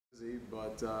busy,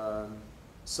 but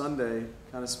Sunday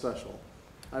kind of special.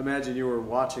 I imagine you were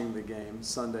watching the game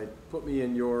Sunday. Put me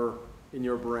in your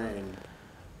brain.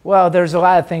 Well, there's a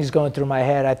lot of things going through my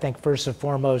head. I think first and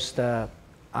foremost,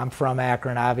 I'm from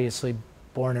Akron, obviously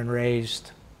born and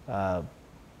raised.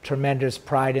 Tremendous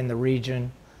pride in the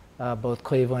region, both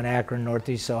Cleveland, Akron,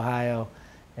 Northeast Ohio.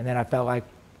 And then I felt like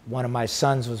one of my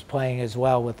sons was playing as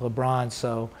well with LeBron.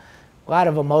 So a lot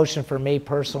of emotion for me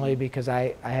personally because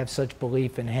I have such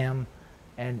belief in him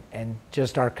and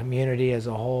just our community as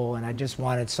a whole. And I just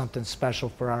wanted something special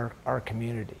for our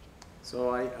community.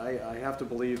 So I have to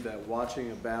believe that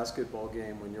watching a basketball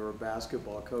game when you're a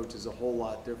basketball coach is a whole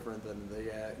lot different than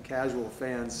the casual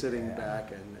fan sitting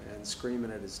back and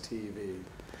screaming at his TV.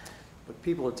 But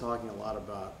people are talking a lot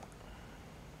about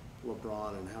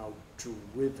LeBron and how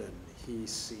driven he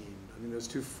seemed. I mean, those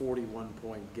two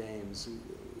 41-point games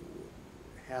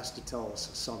has to tell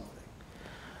us something.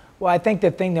 Well, I think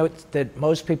the thing that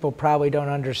most people probably don't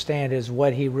understand is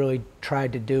what he really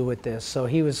tried to do with this. So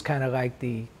he was kind of like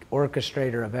the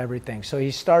orchestrator of everything. So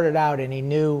he started out and he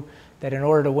knew that in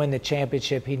order to win the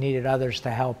championship, he needed others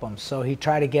to help him. So he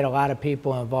tried to get a lot of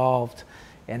people involved,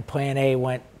 and plan A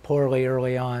went poorly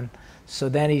early on. So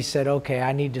then he said, okay,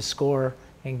 I need to score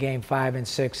in game 5 and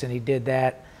 6, and he did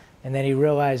that. And then he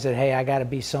realized that, hey, I got to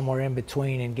be somewhere in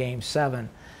between in game 7.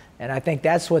 And I think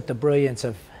that's what the brilliance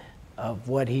of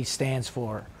what he stands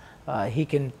for. He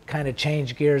can kind of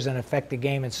change gears and affect the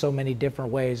game in so many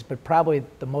different ways, but probably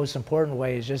the most important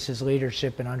way is just his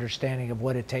leadership and understanding of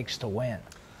what it takes to win.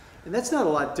 And that's not a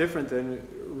lot different than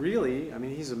really, I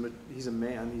mean, he's a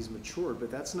man, he's matured,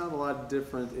 but that's not a lot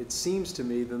different, it seems to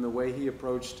me, than the way he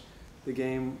approached the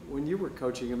game when you were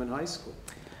coaching him in high school.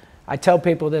 I tell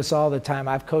people this all the time.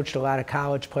 I've coached a lot of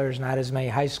college players, not as many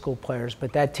high school players,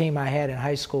 but that team I had in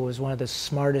high school was one of the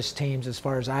smartest teams as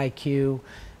far as IQ,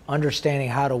 understanding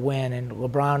how to win, and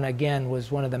LeBron, again,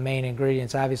 was one of the main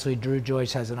ingredients. Obviously, Drew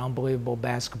Joyce has an unbelievable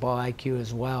basketball IQ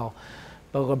as well,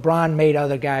 but LeBron made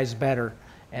other guys better,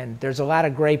 and there's a lot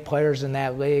of great players in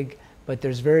that league, but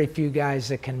there's very few guys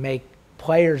that can make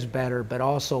players better, but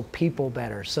also people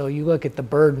better. So you look at the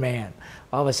Birdman.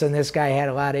 All of a sudden, this guy had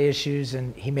a lot of issues,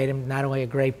 and he made him not only a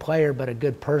great player, but a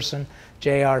good person.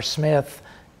 J.R. Smith,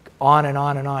 on and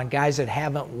on and on. Guys that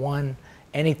haven't won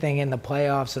anything in the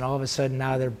playoffs, and all of a sudden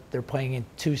now they're playing in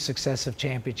 2 successive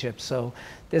championships. So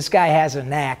this guy has a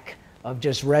knack of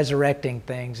just resurrecting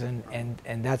things, and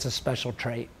that's a special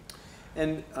trait.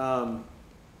 And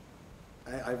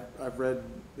I've read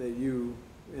that you,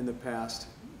 in the past,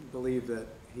 believe that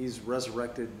he's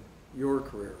resurrected your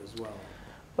career as well.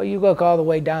 Well, you look all the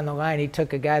way down the line. He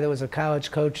took a guy that was a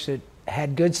college coach that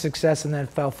had good success and then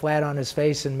fell flat on his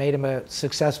face and made him a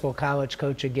successful college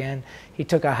coach again. He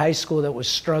took a high school that was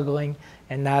struggling,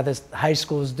 and now this high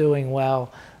school is doing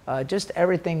well. Just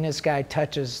everything this guy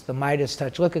touches, the Midas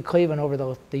touch. Look at Cleveland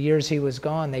over the years he was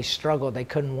gone. They struggled. They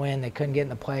couldn't win. They couldn't get in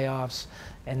the playoffs.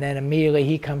 And then immediately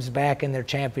he comes back in their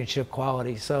championship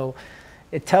quality. So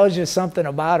it tells you something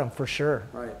about him for sure.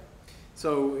 Right.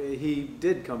 So he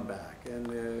did come back.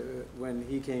 And when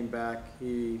he came back,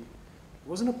 he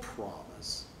wasn't a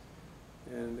promise.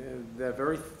 And that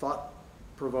very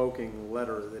thought-provoking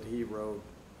letter that he wrote,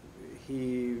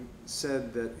 he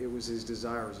said that it was his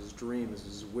desire, his dream,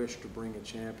 his wish to bring a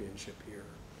championship here.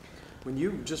 When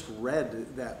you just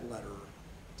read that letter,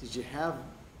 did you have,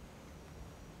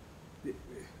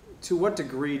 to what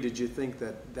degree did you think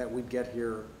that we'd get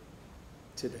here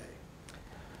today?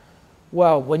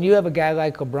 Well, when you have a guy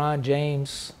like LeBron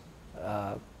James,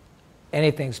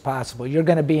 anything's possible. You're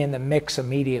going to be in the mix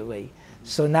immediately.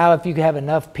 So now if you have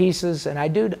enough pieces, and I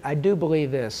do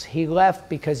believe this, he left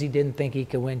because he didn't think he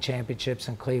could win championships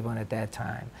in Cleveland at that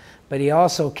time. But he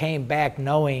also came back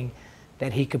knowing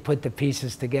that he could put the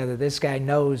pieces together. This guy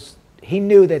knows, he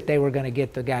knew that they were going to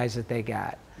get the guys that they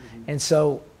got. And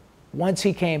so once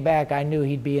he came back, I knew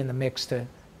he'd be in the mix to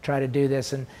try to do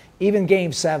this. And even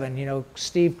game 7, you know,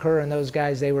 Steve Kerr and those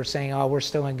guys, they were saying, oh, we're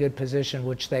still in good position,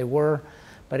 which they were.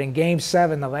 But in game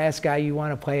 7, the last guy you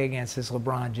want to play against is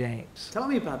LeBron James. Tell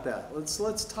me about that.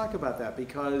 Let's talk about that,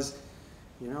 because,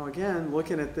 you know, again,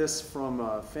 looking at this from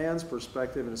a fan's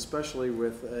perspective, and especially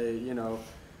with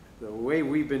the way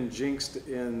we've been jinxed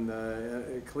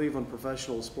in Cleveland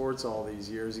professional sports all these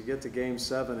years, you get to game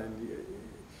 7 and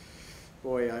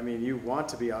boy, I mean, you want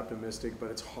to be optimistic,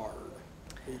 but it's hard.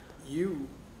 You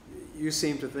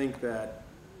seem to think that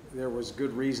there was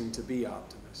good reason to be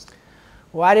optimistic.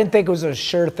 Well, I didn't think it was a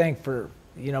sure thing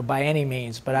by any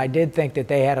means, but I did think that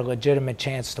they had a legitimate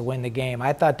chance to win the game.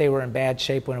 I thought they were in bad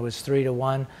shape when it was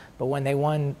 3-1, but when they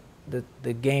won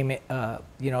the game,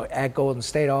 at Golden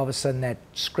State, all of a sudden that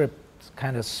script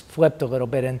kind of flipped a little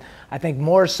bit. And I think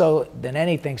more so than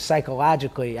anything,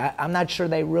 psychologically, I'm not sure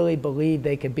they really believed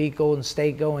they could beat Golden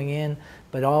State going in,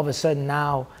 but all of a sudden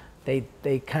now they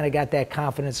kind of got that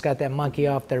confidence, got that monkey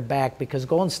off their back, because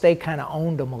Golden State kind of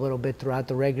owned them a little bit throughout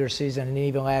the regular season and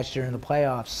even last year in the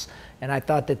playoffs. And I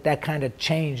thought that kind of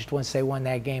changed once they won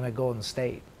that game at Golden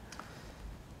State.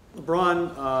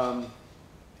 LeBron,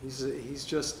 he's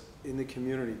just in the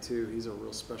community too. He's a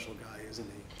real special guy, isn't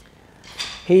he?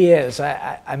 He is.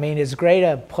 I mean, as great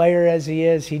a player as he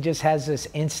is, he just has this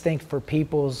instinct for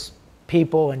people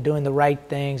and doing the right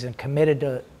things and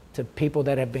committed to people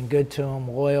that have been good to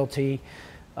him, loyalty.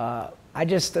 I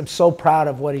just am so proud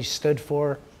of what he stood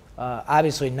for.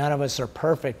 Obviously, none of us are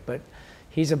perfect, but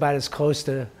he's about as close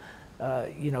to,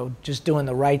 just doing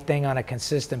the right thing on a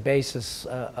consistent basis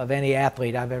of any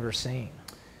athlete I've ever seen.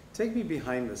 Take me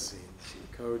behind the scenes,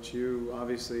 Coach. You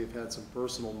obviously have had some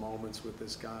personal moments with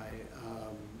this guy.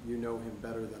 You know him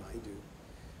better than I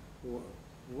do.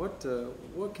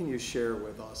 What can you share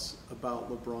with us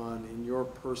about LeBron in your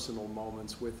personal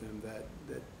moments with him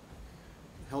that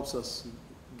helps us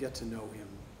get to know him?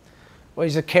 Well,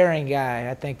 he's a caring guy.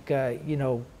 I think,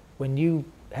 when you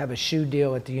have a shoe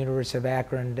deal at the University of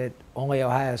Akron that only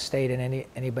Ohio State and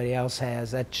anybody else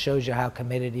has, that shows you how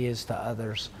committed he is to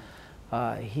others.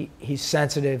 He's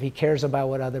sensitive. He cares about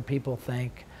what other people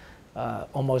think,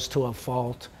 almost to a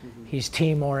fault. Mm-hmm. He's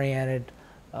team-oriented.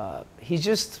 He's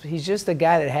just a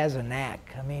guy that has a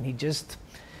knack. I mean, he just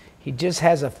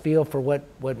has a feel for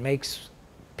what makes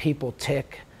people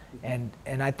tick. And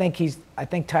I think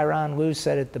Tyronn Lue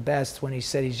said it the best when he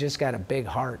said he's just got a big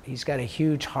heart. He's got a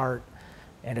huge heart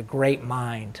and a great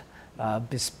mind,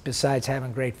 besides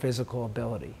having great physical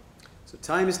ability. So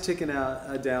time is ticking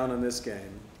down in this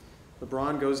game.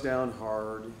 LeBron goes down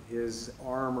hard. His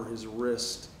arm or his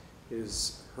wrist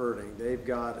is hurting. They've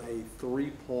got a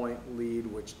 3-point lead,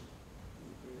 which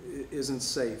isn't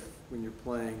safe when you're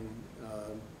playing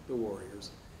the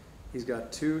Warriors. He's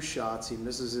got 2 shots. He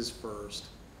misses his first.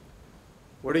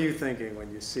 What are you thinking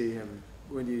when you see him,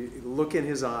 when you look in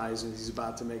his eyes and he's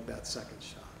about to make that second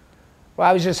shot? Well,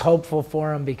 I was just hopeful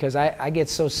for him because I get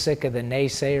so sick of the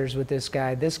naysayers with this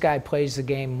guy. This guy plays the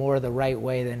game more the right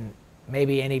way than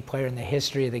maybe any player in the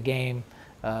history of the game.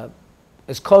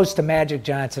 As close to Magic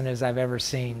Johnson as I've ever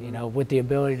seen, with the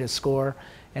ability to score.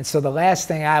 And so the last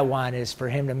thing I want is for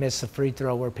him to miss a free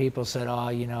throw where people said, oh,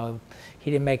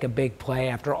 he didn't make a big play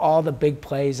after all the big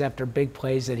plays after big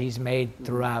plays that he's made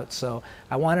throughout. So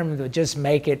I want him to just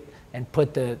make it and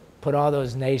put all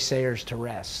those naysayers to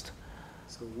rest.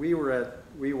 So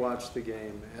we watched the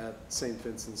game at St.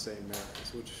 Vincent St.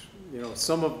 Mary's, which,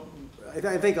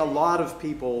 I think a lot of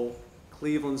people,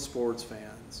 Cleveland sports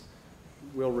fans,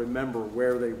 will remember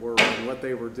where they were and what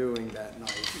they were doing that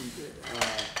night.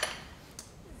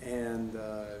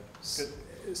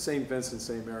 St. Vincent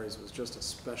St. Mary's was just a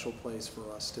special place for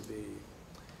us to be.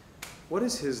 What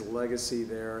is his legacy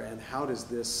there, and how does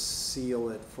this seal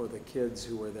it for the kids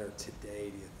who are there today,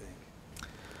 do you think?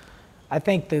 I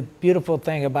think the beautiful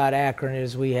thing about Akron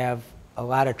is we have a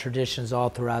lot of traditions all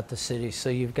throughout the city. So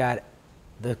you've got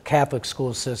the Catholic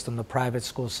school system, the private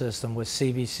school system with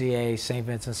CVCA, St.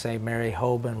 Vincent St. Mary,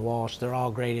 Hoban, Walsh. They're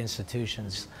all great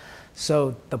institutions.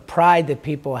 So the pride that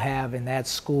people have in that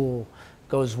school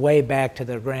goes way back to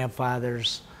their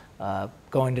grandfathers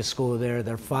going to school there,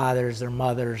 their fathers, their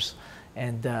mothers.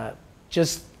 And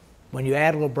just when you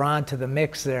add LeBron to the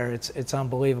mix there, it's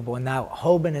unbelievable. And now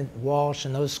Hoban and Walsh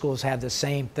and those schools have the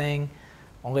same thing,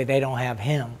 only they don't have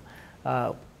him.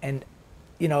 The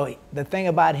thing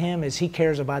about him is he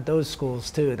cares about those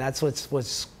schools too. That's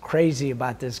what's crazy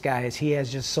about this guy is he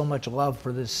has just so much love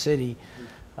for this city.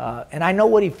 And I know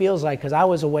what he feels like because I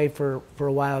was away for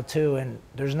a while too, and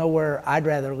there's nowhere I'd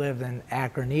rather live than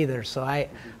Akron either. So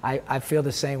I feel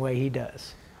the same way he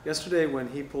does. Yesterday when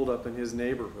he pulled up in his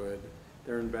neighborhood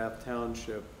there in Bath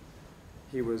Township,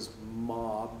 he was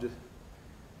mobbed.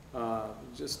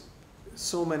 Just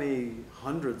so many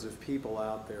hundreds of people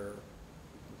out there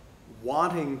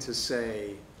wanting to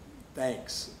say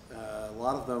thanks. A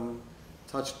lot of them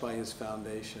touched by his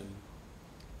foundation.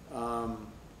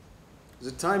 Is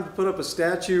it time to put up a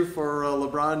statue for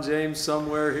LeBron James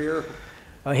somewhere here?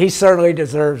 Well, he certainly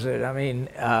deserves it. I mean,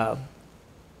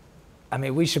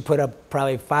 we should put up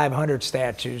probably 500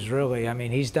 statues, really. I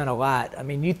mean, he's done a lot. I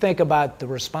mean, you think about the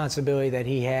responsibility that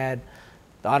he had.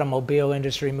 The automobile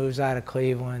industry moves out of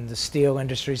Cleveland. The steel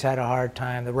industry's had a hard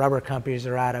time. The rubber companies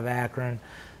are out of Akron.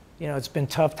 It's been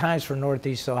tough times for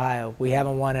Northeast Ohio. We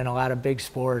haven't won in a lot of big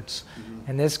sports. Mm-hmm.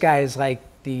 And this guy is like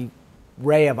the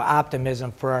ray of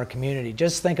optimism for our community.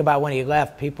 Just think about when he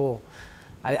left, people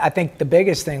I think the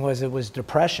biggest thing was it was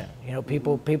depression. You know,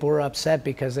 people were upset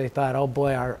because they thought, oh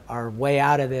boy, our way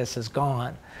out of this is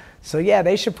gone. So yeah,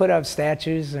 they should put up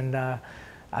statues, and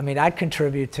I mean, I'd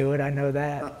contribute to it. I know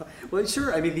that. Well,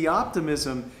 sure. I mean, the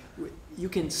optimism, you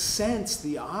can sense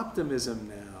the optimism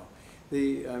now.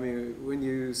 I mean, when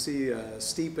you see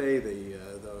Stipe, the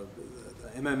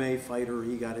MMA fighter,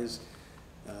 he got his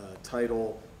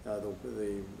title.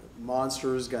 The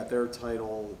Monsters got their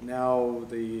title. Now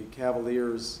the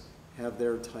Cavaliers have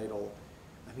their title.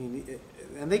 I mean,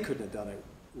 and they couldn't have done it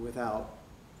without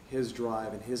his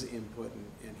drive and his input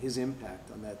and his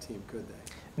impact on that team, could they?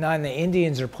 No, and the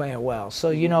Indians are playing well. So,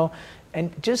 you know,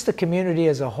 and just the community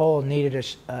as a whole needed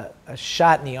a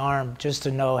shot in the arm just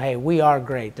to know, hey, we are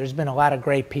great. There's been a lot of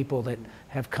great people that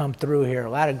have come through here,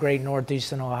 a lot of great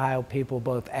Northeastern Ohio people,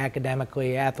 both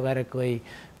academically, athletically,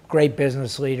 great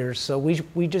business leaders. So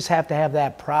we just have to have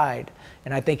that pride.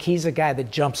 And I think he's a guy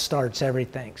that jump starts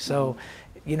everything. So,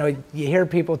 you know, you hear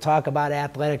people talk about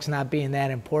athletics not being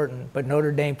that important, but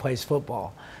Notre Dame plays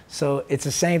football. So it's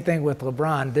the same thing with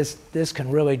LeBron. This can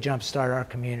really jumpstart our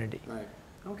community. Right.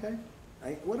 Okay.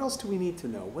 What else do we need to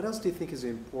know? What else do you think is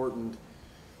important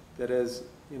that as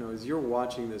you're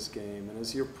watching this game and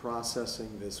as you're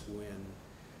processing this win,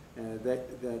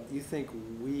 that you think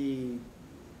we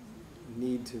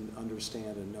need to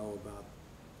understand and know about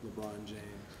LeBron James?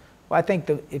 Well, I think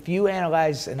if you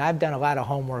analyze, and I've done a lot of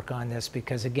homework on this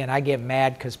because, again, I get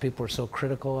mad because people are so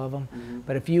critical of him.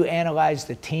 But if you analyze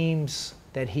the teams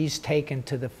that he's taken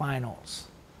to the finals,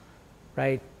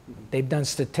 right? They've done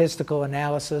statistical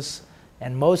analysis,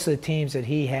 and most of the teams that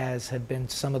he has have been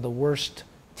some of the worst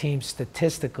teams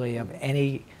statistically of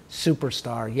any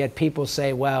superstar. Yet people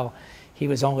say, well, he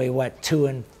was only, what,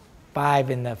 2-5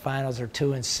 in the finals or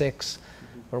 2-6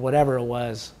 or whatever it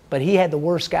was. But he had the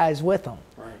worst guys with him.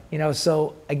 Right. You know,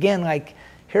 so again, like,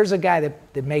 here's a guy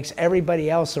that makes everybody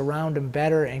else around him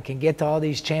better and can get to all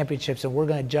these championships, and we're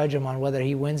going to judge him on whether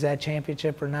he wins that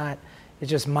championship or not.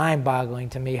 It's just mind-boggling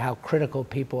to me how critical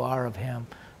people are of him,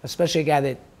 especially a guy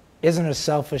that isn't a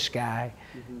selfish guy,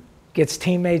 gets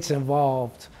teammates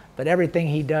involved, but everything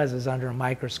he does is under a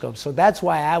microscope. So that's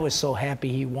why I was so happy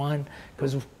he won,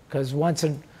 because once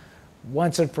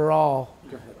and for all,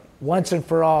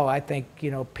 I think,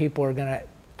 you know, people are going to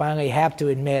finally have to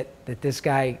admit that this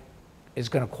guy is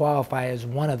going to qualify as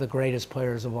one of the greatest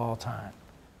players of all time.